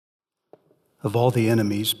Of all the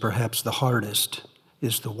enemies, perhaps the hardest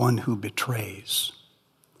is the one who betrays.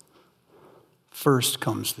 First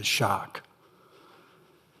comes the shock.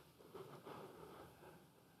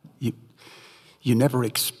 You never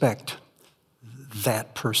expect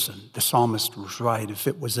that person. The psalmist was right. If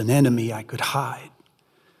it was an enemy, I could hide.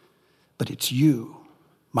 But it's you,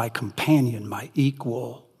 my companion, my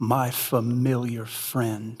equal, my familiar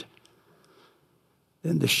friend.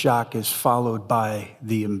 Then the shock is followed by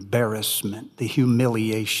the embarrassment, the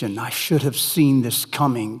humiliation. I should have seen this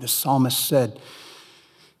coming. The psalmist said,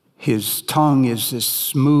 his tongue is as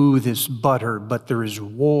smooth as butter, but there is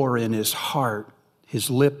war in his heart. His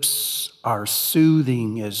lips are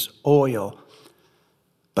soothing as oil,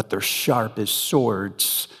 but they're sharp as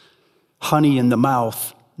swords. Honey in the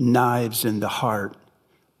mouth, knives in the heart.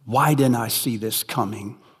 Why didn't I see this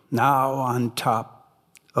coming? Now on top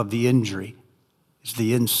of the injury is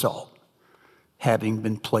the insult, having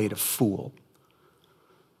been played a fool.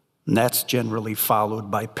 And that's generally followed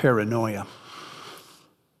by paranoia.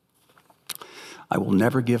 I will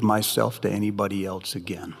never give myself to anybody else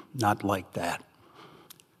again. Not like that.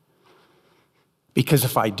 Because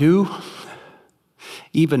if I do,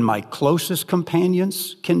 even my closest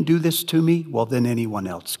companions can do this to me, well, then anyone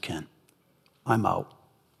else can. I'm out.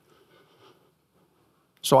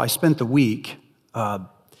 So I spent the week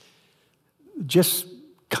just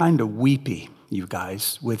kind of weepy, you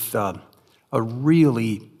guys, with a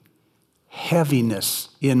really heaviness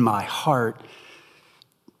in my heart,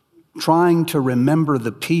 trying to remember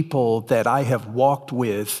the people that I have walked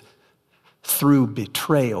with through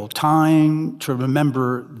betrayal, trying to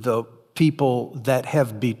remember the people that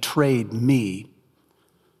have betrayed me.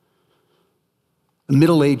 A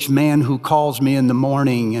middle-aged man who calls me in the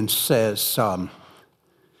morning and says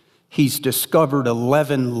he's discovered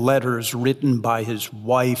 11 letters written by his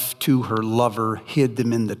wife to her lover, hid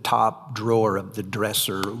them in the top drawer of the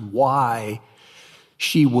dresser. Why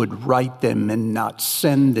she would write them and not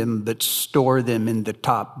send them, but store them in the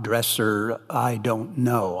top dresser, I don't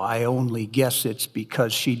know. I only guess it's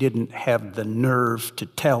because she didn't have the nerve to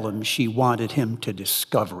tell him she wanted him to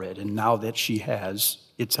discover it. And now that she has,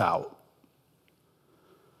 it's out.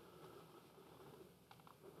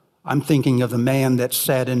 I'm thinking of the man that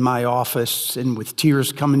sat in my office, and with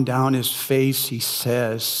tears coming down his face, he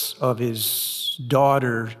says of his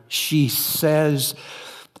daughter, she says,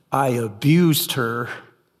 I abused her.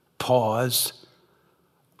 Pause.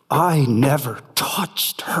 I never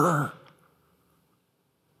touched her.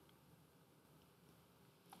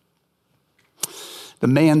 The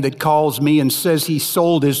man that calls me and says he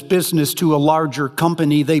sold his business to a larger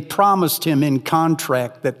company, they promised him in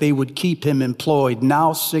contract that they would keep him employed.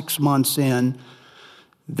 Now, 6 months in,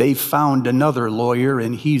 they found another lawyer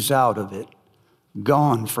and he's out of it.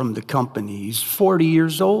 Gone from the company. He's 40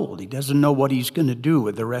 years old. He doesn't know what he's going to do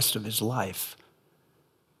with the rest of his life.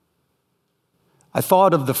 I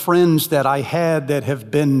thought of the friends that I had that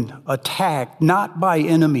have been attacked, not by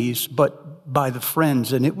enemies, but by the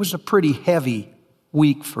friends, and it was a pretty heavy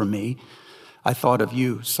week for me. I thought of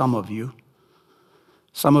you, some of you.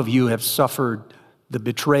 Some of you have suffered the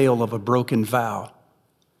betrayal of a broken vow.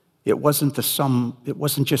 It wasn't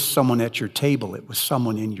just someone at your table, it was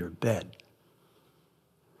someone in your bed.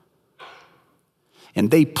 And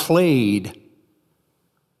they played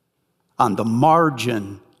on the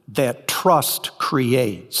margin that trust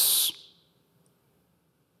creates.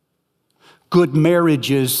 Good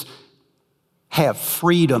marriages have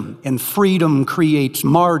freedom, and freedom creates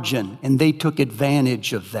margin, and they took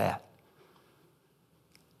advantage of that.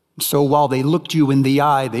 So while they looked you in the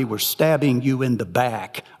eye, they were stabbing you in the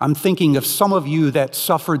back. I'm thinking of some of you that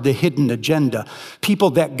suffered the hidden agenda,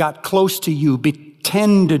 people that got close to you,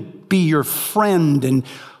 pretend to be your friend, and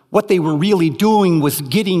what they were really doing was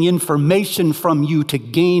getting information from you to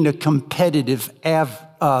gain a competitive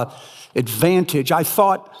advantage. I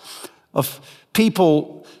thought of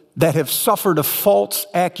people that have suffered a false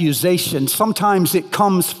accusation. Sometimes it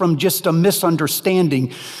comes from just a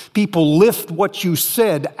misunderstanding. People lift what you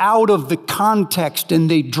said out of the context and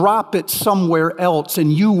they drop it somewhere else,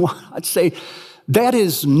 and you say, that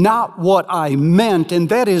is not what I meant, and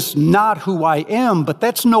that is not who I am. But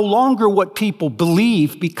that's no longer what people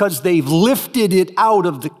believe because they've lifted it out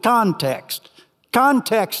of the context.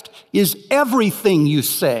 Context is everything you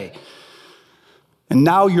say. And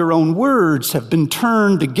now your own words have been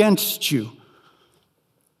turned against you.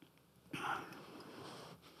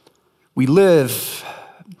 We live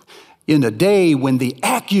in a day when the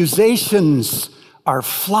accusations are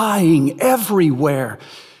flying everywhere.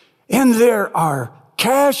 And there are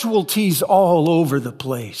casualties all over the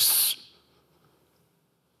place.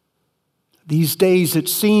 These days it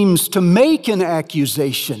seems to make an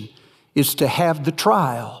accusation is to have the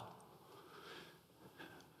trial.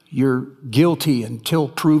 You're guilty until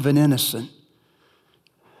proven innocent.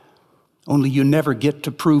 Only you never get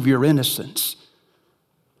to prove your innocence.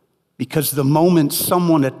 Because the moment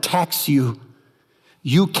someone attacks you,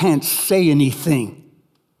 you can't say anything.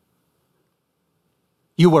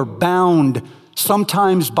 You are bound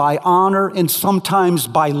sometimes by honor and sometimes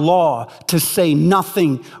by law to say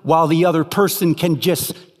nothing while the other person can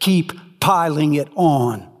just keep piling it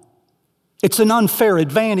on. It's an unfair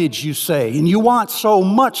advantage, you say, and you want so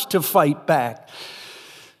much to fight back.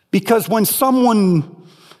 Because when someone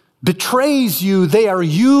betrays you, they are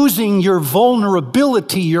using your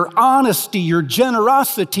vulnerability, your honesty, your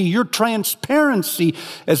generosity, your transparency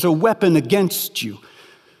as a weapon against you.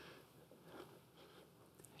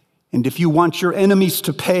 And if you want your enemies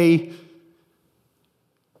to pay,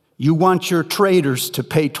 you want your traitors to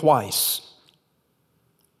pay twice.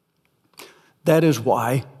 That is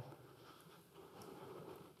why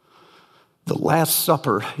the Last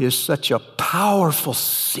Supper is such a powerful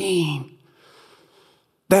scene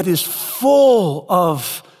that is full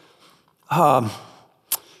of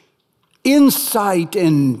insight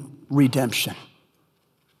and redemption.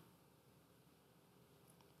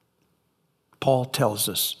 Paul tells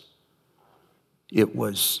us it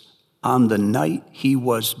was on the night he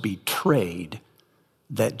was betrayed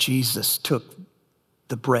that Jesus took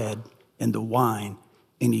the bread and the wine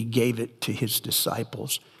and he gave it to his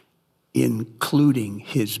disciples, including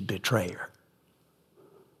his betrayer.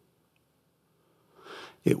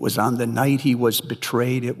 It was on the night he was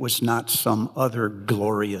betrayed. It was not some other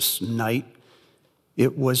glorious night.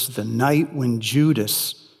 It was the night when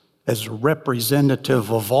Judas, as a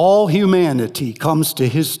representative of all humanity, comes to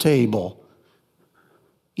his table,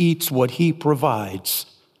 eats what he provides,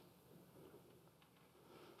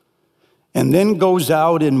 and then goes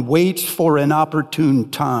out and waits for an opportune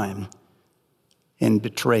time and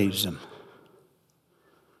betrays him.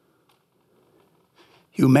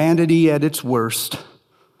 Humanity at its worst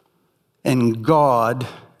and God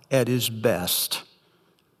at his best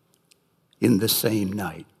in the same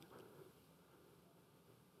night.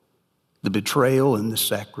 The betrayal and the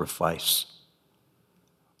sacrifice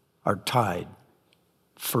are tied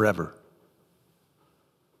forever.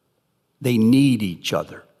 They need each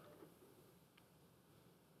other.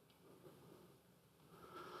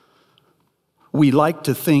 We like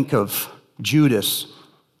to think of Judas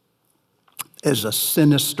as a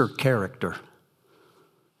sinister character,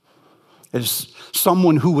 as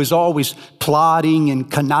someone who was always plotting and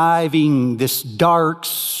conniving, this dark,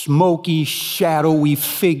 smoky, shadowy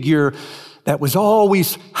figure that was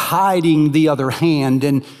always hiding the other hand.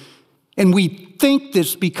 And we think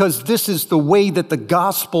this because this is the way that the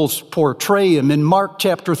Gospels portray him. In Mark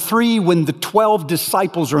chapter 3, when the 12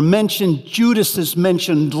 disciples are mentioned, Judas is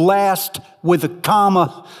mentioned last with a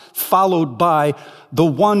comma, followed by the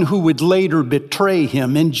one who would later betray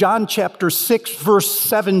him. In John chapter 6, verse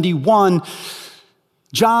 71,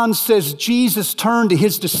 John says, Jesus turned to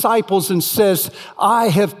his disciples and says, I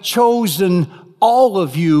have chosen all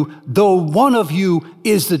of you, though one of you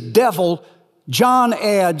is the devil. John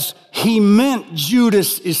adds, he meant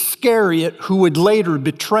Judas Iscariot, who would later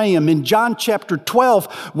betray him. In John chapter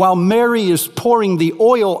 12, while Mary is pouring the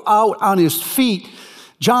oil out on his feet,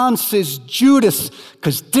 John says Judas,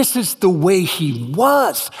 because this is the way he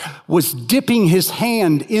was dipping his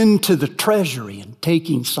hand into the treasury and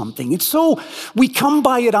taking something. And so we come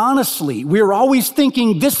by it honestly. We're always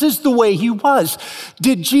thinking this is the way he was.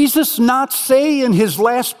 Did Jesus not say in his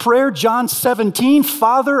last prayer, John 17,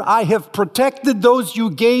 Father, I have protected those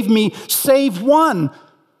you gave me, save one,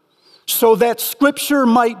 so that scripture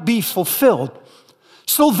might be fulfilled?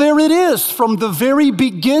 So there it is. From the very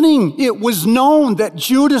beginning, it was known that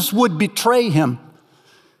Judas would betray him.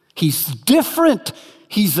 He's different.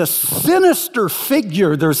 He's a sinister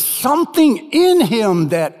figure. There's something in him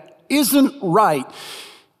that isn't right.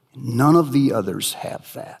 None of the others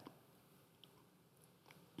have that.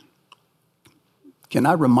 Can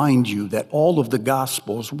I remind you that all of the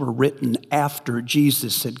Gospels were written after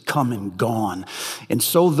Jesus had come and gone? And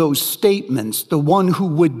so those statements, the one who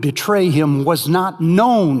would betray him was not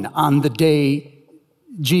known on the day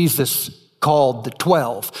Jesus called the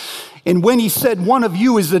 12. And when he said, one of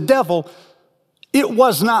you is the devil, it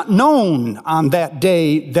was not known on that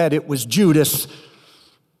day that it was Judas.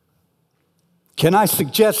 Can I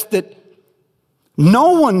suggest that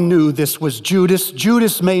no one knew this was Judas?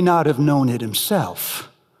 Judas may not have known it himself.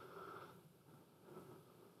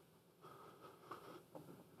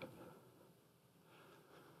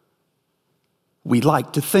 We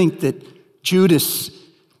like to think that Judas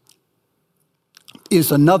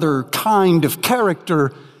is another kind of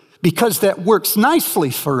character because that works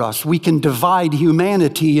nicely for us. We can divide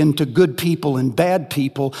humanity into good people and bad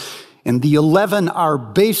people, and the 11 are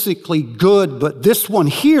basically good, but this one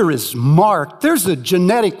here is marked. There's a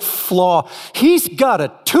genetic flaw. He's got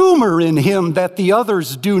a tumor in him that the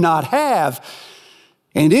others do not have,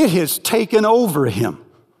 and it has taken over him.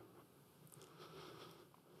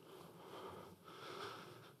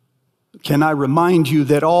 Can I remind you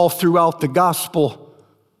that all throughout the gospel,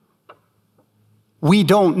 we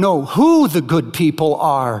don't know who the good people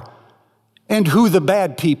are and who the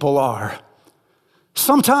bad people are.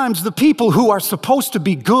 Sometimes the people who are supposed to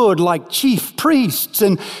be good, like chief priests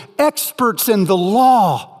and experts in the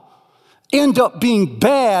law, end up being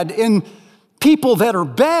bad, and people that are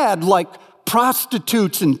bad, like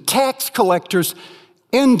prostitutes and tax collectors,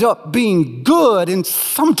 end up being good. And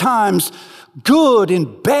sometimes good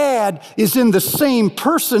and bad is in the same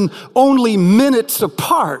person, only minutes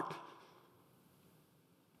apart.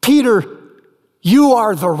 Peter, you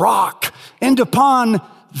are the rock, and upon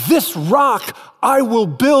this rock I will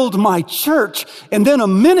build my church. And then a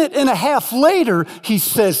minute and a half later, he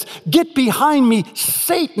says, get behind me,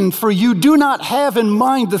 Satan, for you do not have in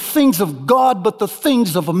mind the things of God, but the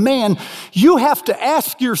things of a man. You have to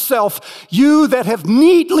ask yourself, you that have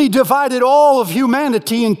neatly divided all of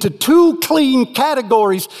humanity into two clean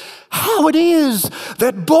categories, how it is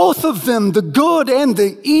that both of them, the good and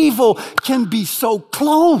the evil, can be so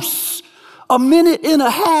close, a minute and a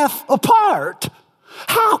half apart.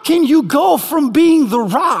 How can you go from being the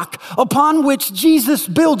rock upon which Jesus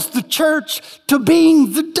builds the church to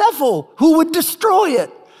being the devil who would destroy it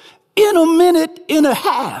in a minute and a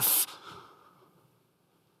half?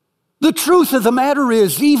 The truth of the matter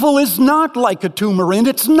is, evil is not like a tumor, and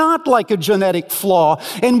it's not like a genetic flaw.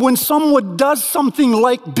 And when someone does something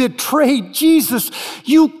like betray Jesus,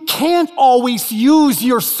 you can't always use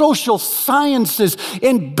your social sciences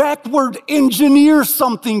and backward engineer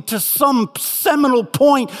something to some seminal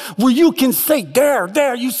point where you can say,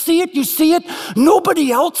 there, you see it?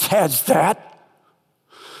 Nobody else has that.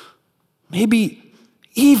 Maybe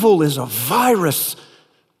evil is a virus.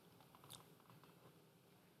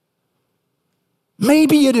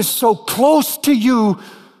 Maybe it is so close to you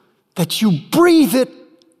that you breathe it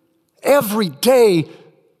every day.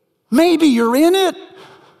 Maybe you're in it.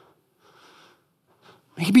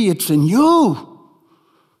 Maybe it's in you.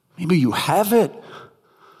 Maybe you have it.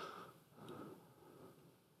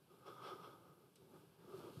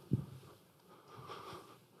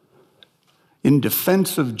 In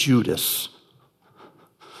defense of Judas,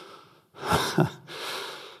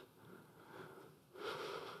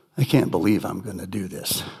 I can't believe I'm going to do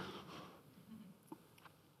this.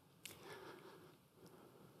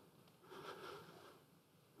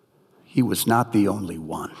 He was not the only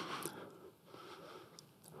one.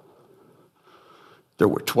 There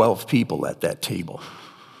were 12 people at that table.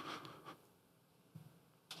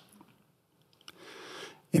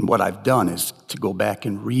 And what I've done is to go back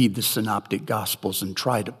and read the Synoptic Gospels and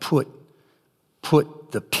try to put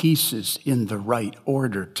the pieces in the right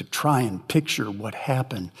order to try and picture what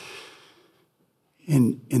happened.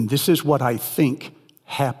 And this is what I think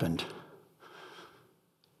happened.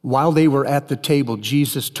 While they were at the table,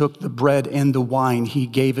 Jesus took the bread and the wine. He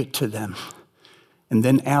gave it to them. And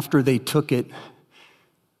then after they took it,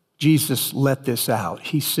 Jesus let this out.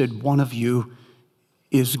 He said, one of you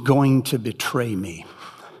is going to betray me.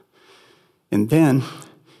 And then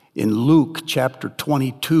in Luke chapter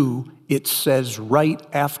 22, it says right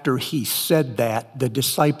after he said that, the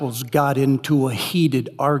disciples got into a heated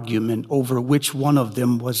argument over which one of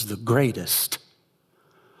them was the greatest.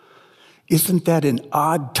 Isn't that an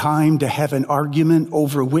odd time to have an argument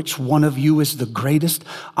over which one of you is the greatest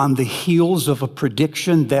on the heels of a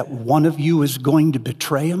prediction that one of you is going to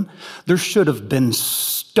betray him? There should have been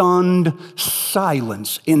stunned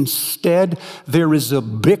silence. Instead, there is a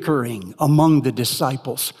bickering among the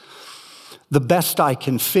disciples. The best I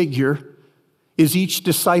can figure is each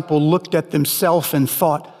disciple looked at themselves and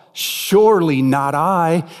thought, surely not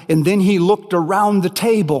I. And then he looked around the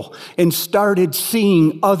table and started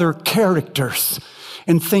seeing other characters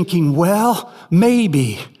and thinking, well,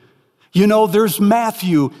 maybe. You know, there's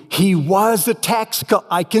Matthew. He was a tax collector.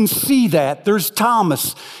 I can see that. There's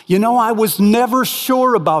Thomas. You know, I was never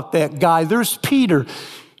sure about that guy. There's Peter.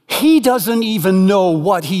 He doesn't even know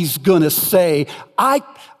what he's going to say.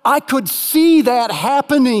 I could see that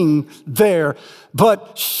happening there,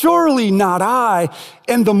 but surely not I.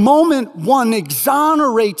 And the moment one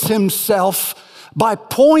exonerates himself by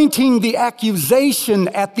pointing the accusation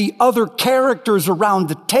at the other characters around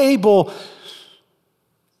the table,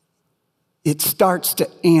 it starts to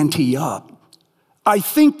ante up. I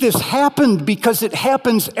think this happened because it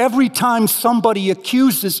happens every time somebody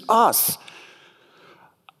accuses us.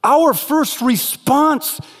 Our first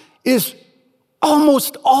response is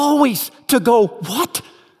almost always to go, "What?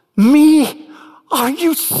 Me? Are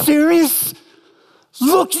you serious?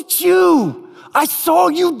 Look at you. I saw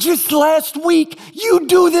you just last week. You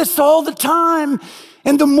do this all the time."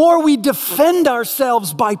 And the more we defend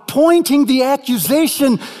ourselves by pointing the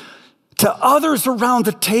accusation to others around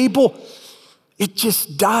the table, it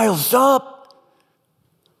just dials up.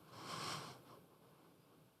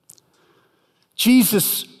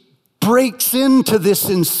 Jesus breaks into this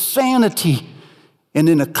insanity and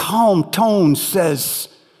in a calm tone says,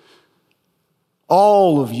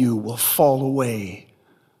 "All of you will fall away."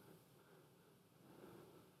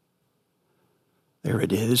 There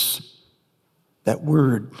it is. That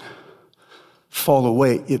word, fall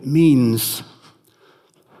away, it means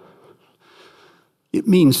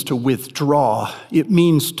to withdraw. It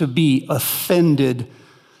means to be offended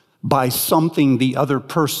by something the other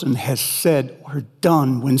person has said or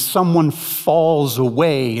done. When someone falls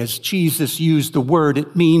away, as Jesus used the word,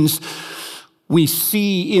 it means we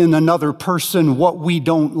see in another person what we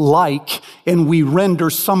don't like, and we render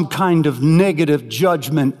some kind of negative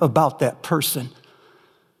judgment about that person.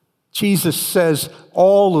 Jesus says,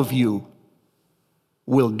 all of you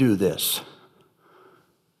will do this.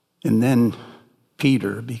 And then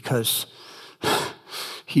Peter, because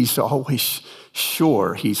he's always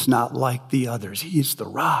sure he's not like the others, he's the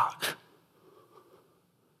rock.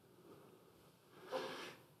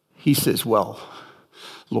 He says, "Well,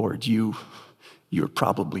 Lord, you're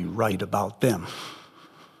probably right about them,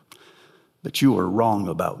 but you are wrong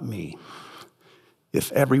about me. If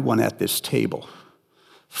everyone at this table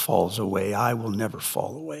falls away, I will never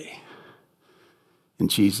fall away." And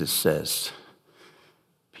Jesus says,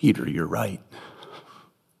 "Peter, you're right.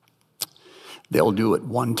 They'll do it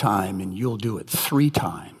one time and you'll do it 3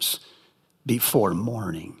 times before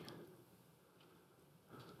morning."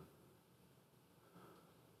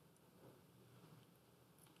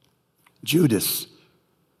 Judas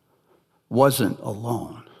wasn't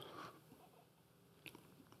alone.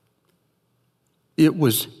 It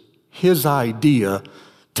was his idea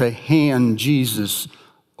to hand Jesus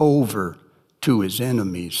over to his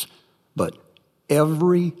enemies, but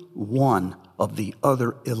every one of the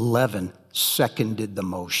other 11 seconded the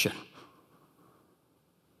motion.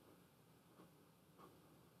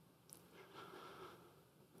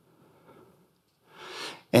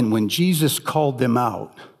 And when Jesus called them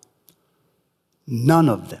out, none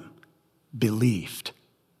of them believed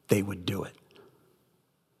they would do it.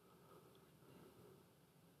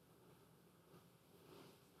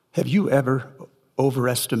 Have you ever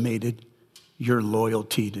overestimated your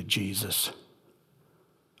loyalty to Jesus?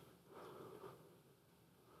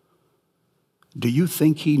 Do you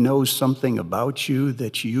think he knows something about you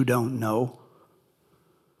that you don't know?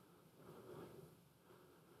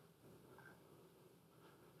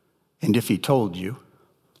 And if he told you,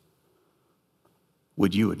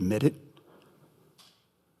 would you admit it?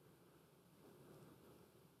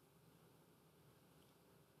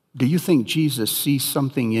 Do you think Jesus sees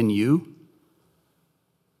something in you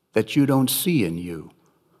that you don't see in you,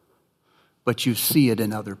 but you see it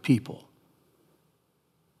in other people?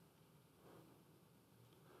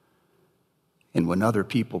 And when other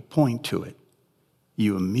people point to it,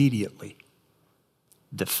 you immediately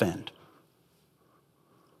defend.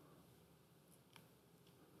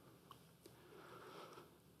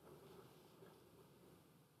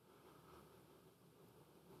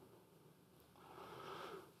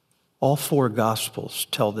 All 4 Gospels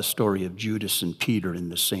tell the story of Judas and Peter in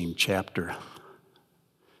the same chapter.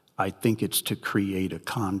 I think it's to create a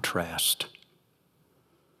contrast.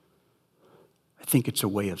 I think it's a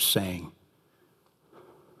way of saying,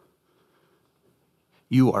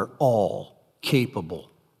 you are all capable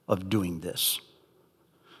of doing this.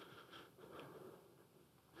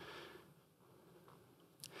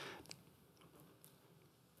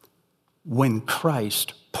 When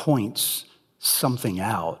Christ points something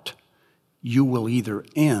out, you will either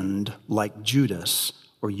end like Judas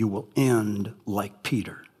or you will end like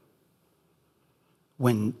Peter.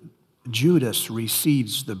 When Judas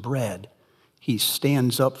receives the bread, he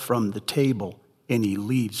stands up from the table and he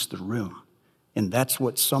leaves the room. And that's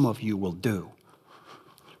what some of you will do.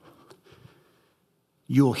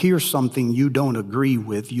 You'll hear something you don't agree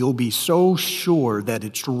with. You'll be so sure that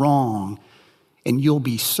it's wrong, and you'll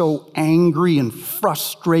be so angry and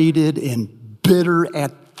frustrated and bitter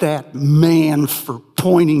at that man for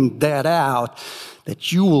pointing that out,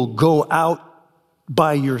 that you will go out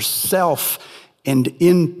by yourself and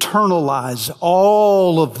internalize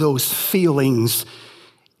all of those feelings,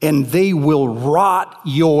 and they will rot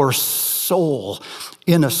your soul.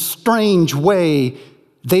 In a strange way,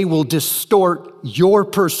 they will distort your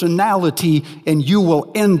personality, and you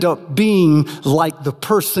will end up being like the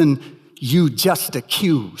person you just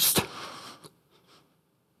accused.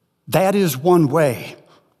 That is one way.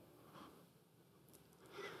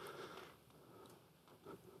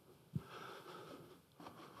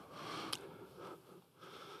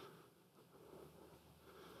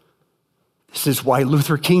 This is why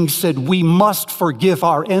Luther King said, we must forgive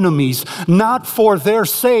our enemies, not for their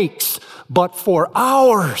sakes, but for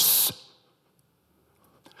ours.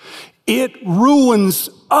 It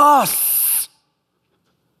ruins us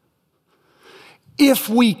if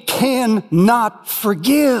we cannot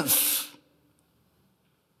forgive.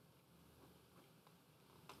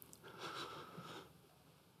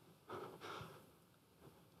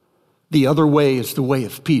 The other way is the way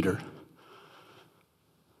of Peter.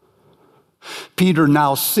 Peter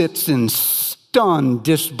now sits in stunned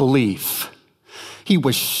disbelief. He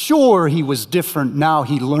was sure he was different. Now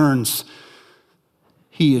he learns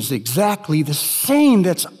he is exactly the same.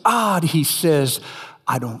 That's odd. He says,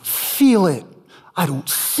 I don't feel it. I don't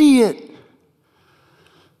see it.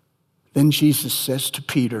 Then Jesus says to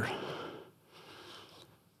Peter,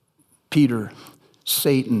 Peter,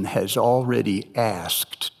 Satan has already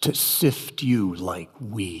asked to sift you like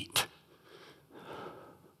wheat.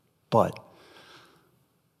 But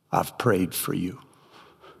I've prayed for you,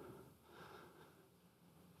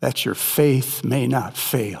 that your faith may not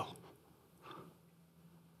fail.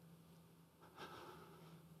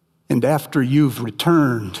 And after you've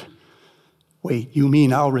returned, wait, you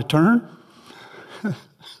mean I'll return?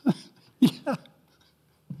 Yeah.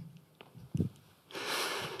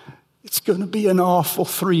 It's going to be an awful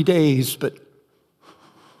 3 days, but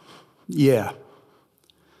yeah,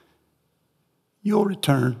 you'll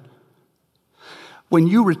return. When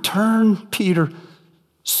you return, Peter,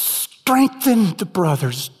 strengthen the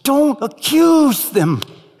brothers. Don't accuse them.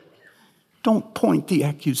 Don't point the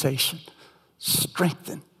accusation.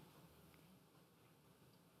 Strengthen.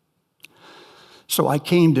 So I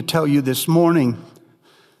came to tell you this morning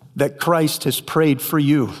that Christ has prayed for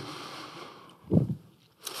you.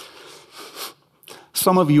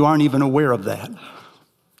 Some of you aren't even aware of that.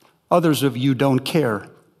 Others of you don't care,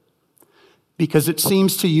 because it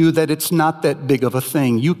seems to you that it's not that big of a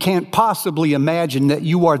thing. You can't possibly imagine that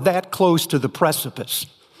you are that close to the precipice.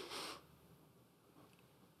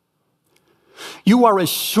 You are as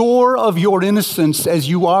sure of your innocence as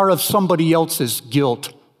you are of somebody else's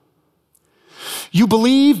guilt. You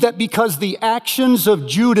believe that because the actions of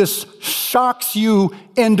Judas shocks you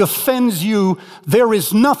and offends you, there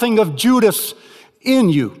is nothing of Judas in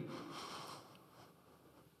you.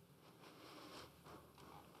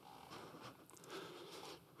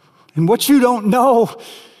 And what you don't know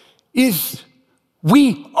is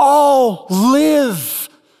we all live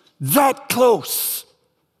that close.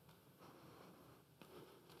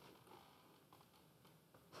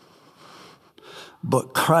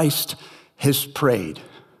 But Christ has prayed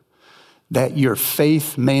that your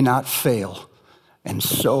faith may not fail, and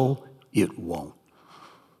so it won't.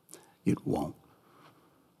 It won't.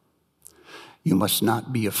 You must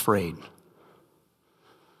not be afraid.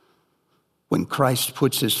 When Christ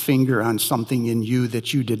puts his finger on something in you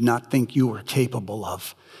that you did not think you were capable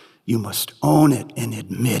of, you must own it and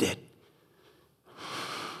admit it.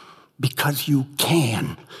 Because you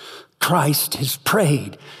can. Christ has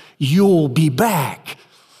prayed. You'll be back.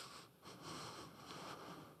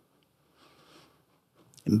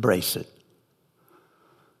 Embrace it.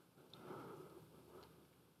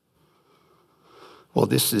 Well,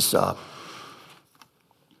 this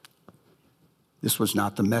was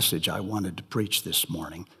not the message I wanted to preach this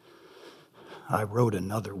morning. I wrote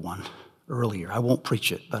another one earlier. I won't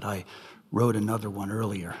preach it, but I wrote another one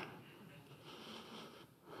earlier.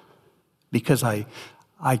 Because I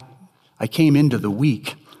came into the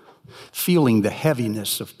week feeling the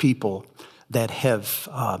heaviness of people that have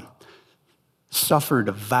suffered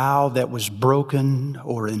a vow that was broken,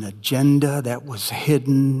 or an agenda that was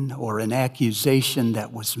hidden, or an accusation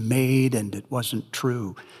that was made and it wasn't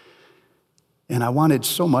true. And I wanted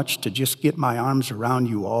so much to just get my arms around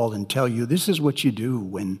you all and tell you, this is what you do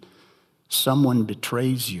when someone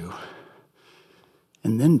betrays you.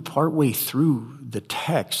 And then partway through the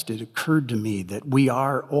text, it occurred to me that we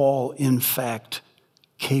are all, in fact,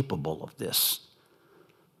 capable of this.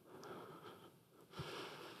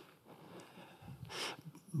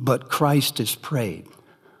 But Christ has prayed.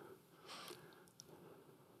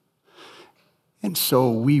 And so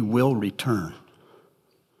we will return.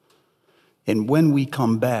 And when we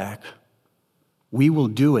come back, we will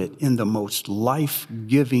do it in the most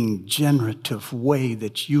life-giving, generative way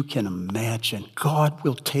that you can imagine. God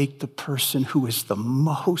will take the person who is the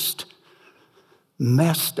most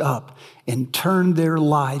messed up and turn their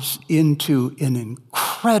lives into an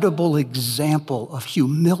incredible example of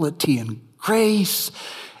humility and grace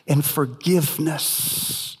and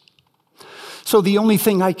forgiveness. So the only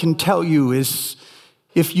thing I can tell you is,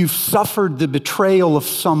 if you've suffered the betrayal of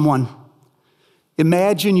someone,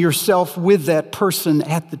 imagine yourself with that person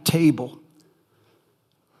at the table.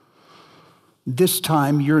 This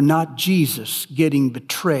time, you're not Jesus getting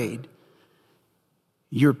betrayed.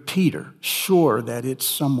 You're Peter, sure that it's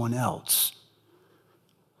someone else.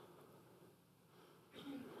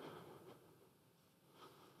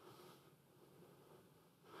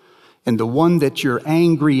 And the one that you're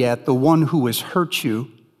angry at, the one who has hurt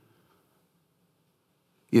you,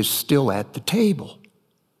 is still at the table,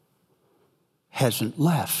 hasn't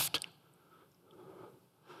left.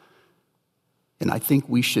 And I think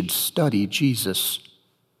we should study Jesus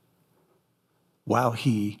while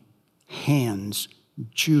he hands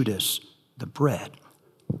Judas the bread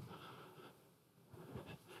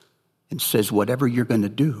and says, whatever you're going to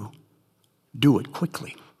do it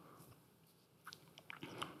quickly.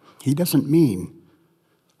 He doesn't mean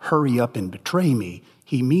hurry up and betray me.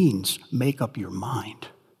 He means make up your mind.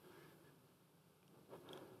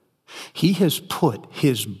 He has put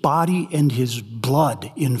his body and his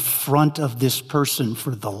blood in front of this person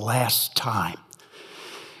for the last time.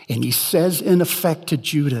 And he says, in effect, to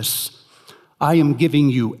Judas, I am giving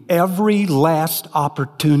you every last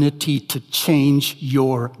opportunity to change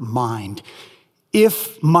your mind.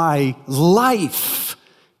 If my life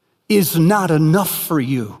is not enough for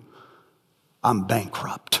you, I'm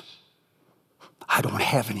bankrupt. I don't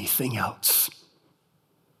have anything else.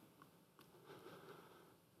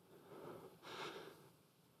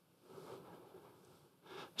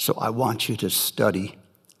 So I want you to study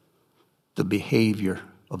the behavior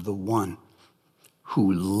of the one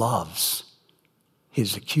who loves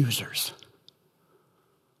his accusers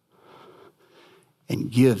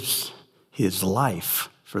and gives his life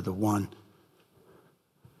for the one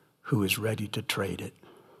who is ready to trade it.